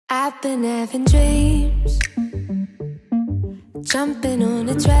I've been having dreams, jumping on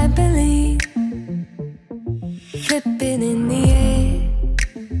a trampoline, flipping in the air.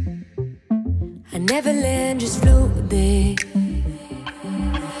 I never land, just float there.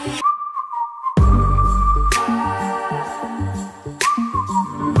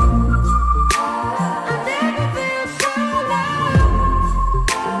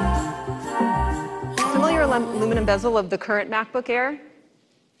 Familiar aluminum bezel of the current MacBook Air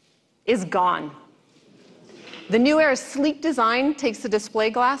is gone. The new Air's sleek design takes the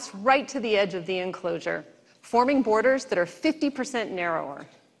display glass right to the edge of the enclosure, forming borders that are 50% narrower.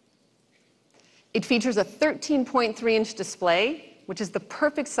 It features a 13.3-inch display, which is the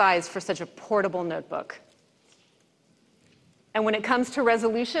perfect size for such a portable notebook. And when it comes to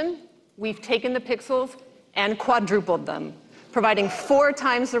resolution, we've taken the pixels and quadrupled them, providing 4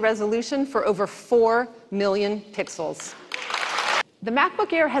 times the resolution for over 4 million pixels. The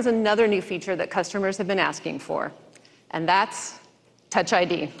MacBook Air has another new feature that customers have been asking for, and that's Touch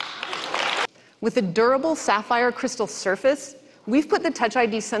ID. With a durable sapphire crystal surface, we've put the Touch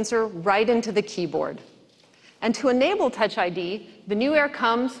ID sensor right into the keyboard. And to enable Touch ID, the new Air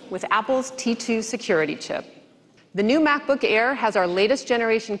comes with Apple's T2 security chip. The new MacBook Air has our latest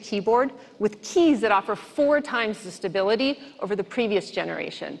generation keyboard with keys that offer 4 times the stability over the previous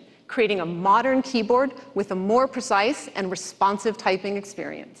generation, creating a modern keyboard with a more precise and responsive typing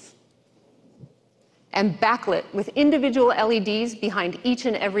experience. And backlit with individual LEDs behind each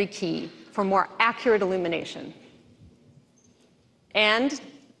and every key for more accurate illumination. And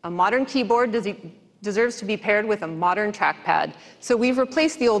a modern keyboard deserves to be paired with a modern trackpad. So we've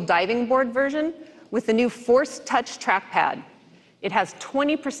replaced the old diving board version with the new Force Touch trackpad. It has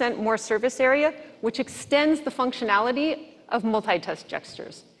 20% more surface area, which extends the functionality of multi-touch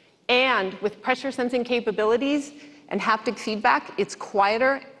gestures. And with pressure sensing capabilities and haptic feedback, it's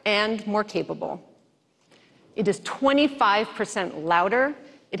quieter and more capable. It is 25% louder.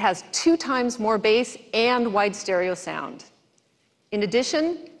 It has 2 times more bass and wide stereo sound. In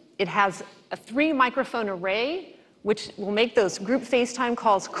addition, it has a 3-microphone array, which will make those group FaceTime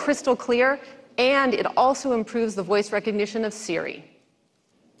calls crystal clear, and it also improves the voice recognition of Siri.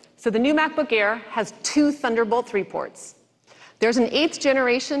 So the new MacBook Air has 2 Thunderbolt 3 ports. There's an 8th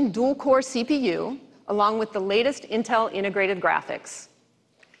generation dual-core CPU, along with the latest Intel integrated graphics.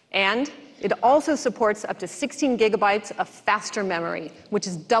 And it also supports up to 16 gigabytes of faster memory, which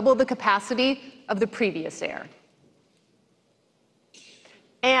is double the capacity of the previous Air.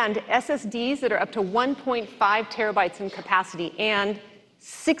 And SSDs that are up to 1.5 terabytes in capacity and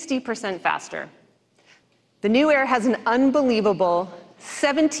 60% faster. The new Air has an unbelievable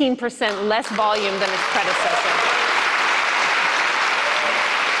 17% less volume than its predecessor.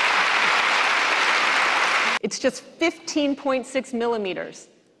 It's just 15.6 millimeters,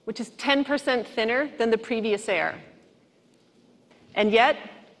 which is 10% thinner than the previous Air. And yet,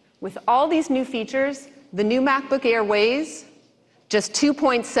 with all these new features, the new MacBook Air weighs just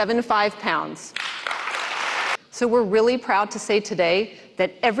 2.75 pounds. So we're really proud to say today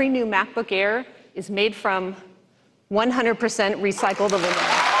that every new MacBook Air is made from 100% recycled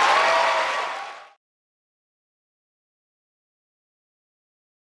aluminum.